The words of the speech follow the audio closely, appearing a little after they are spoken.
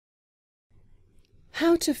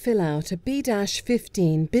How to fill out a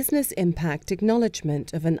B-15 Business Impact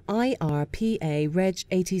Acknowledgement of an IRPA Reg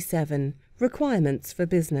 87 Requirements for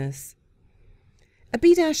Business. A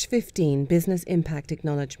B-15 Business Impact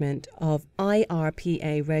Acknowledgement of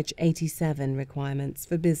IRPA Reg 87 Requirements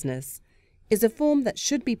for Business is a form that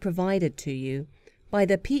should be provided to you by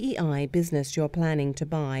the PEI business you're planning to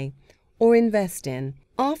buy or invest in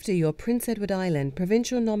after your Prince Edward Island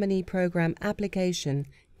Provincial Nominee Programme application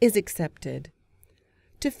is accepted.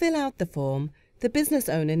 To fill out the form, the business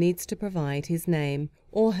owner needs to provide his name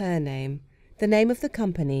or her name, the name of the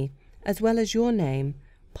company, as well as your name,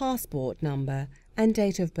 passport number, and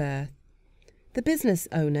date of birth. The business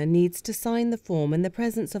owner needs to sign the form in the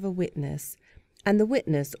presence of a witness, and the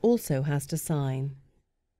witness also has to sign.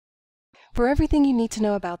 For everything you need to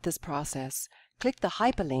know about this process, click the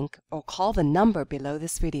hyperlink or call the number below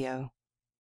this video.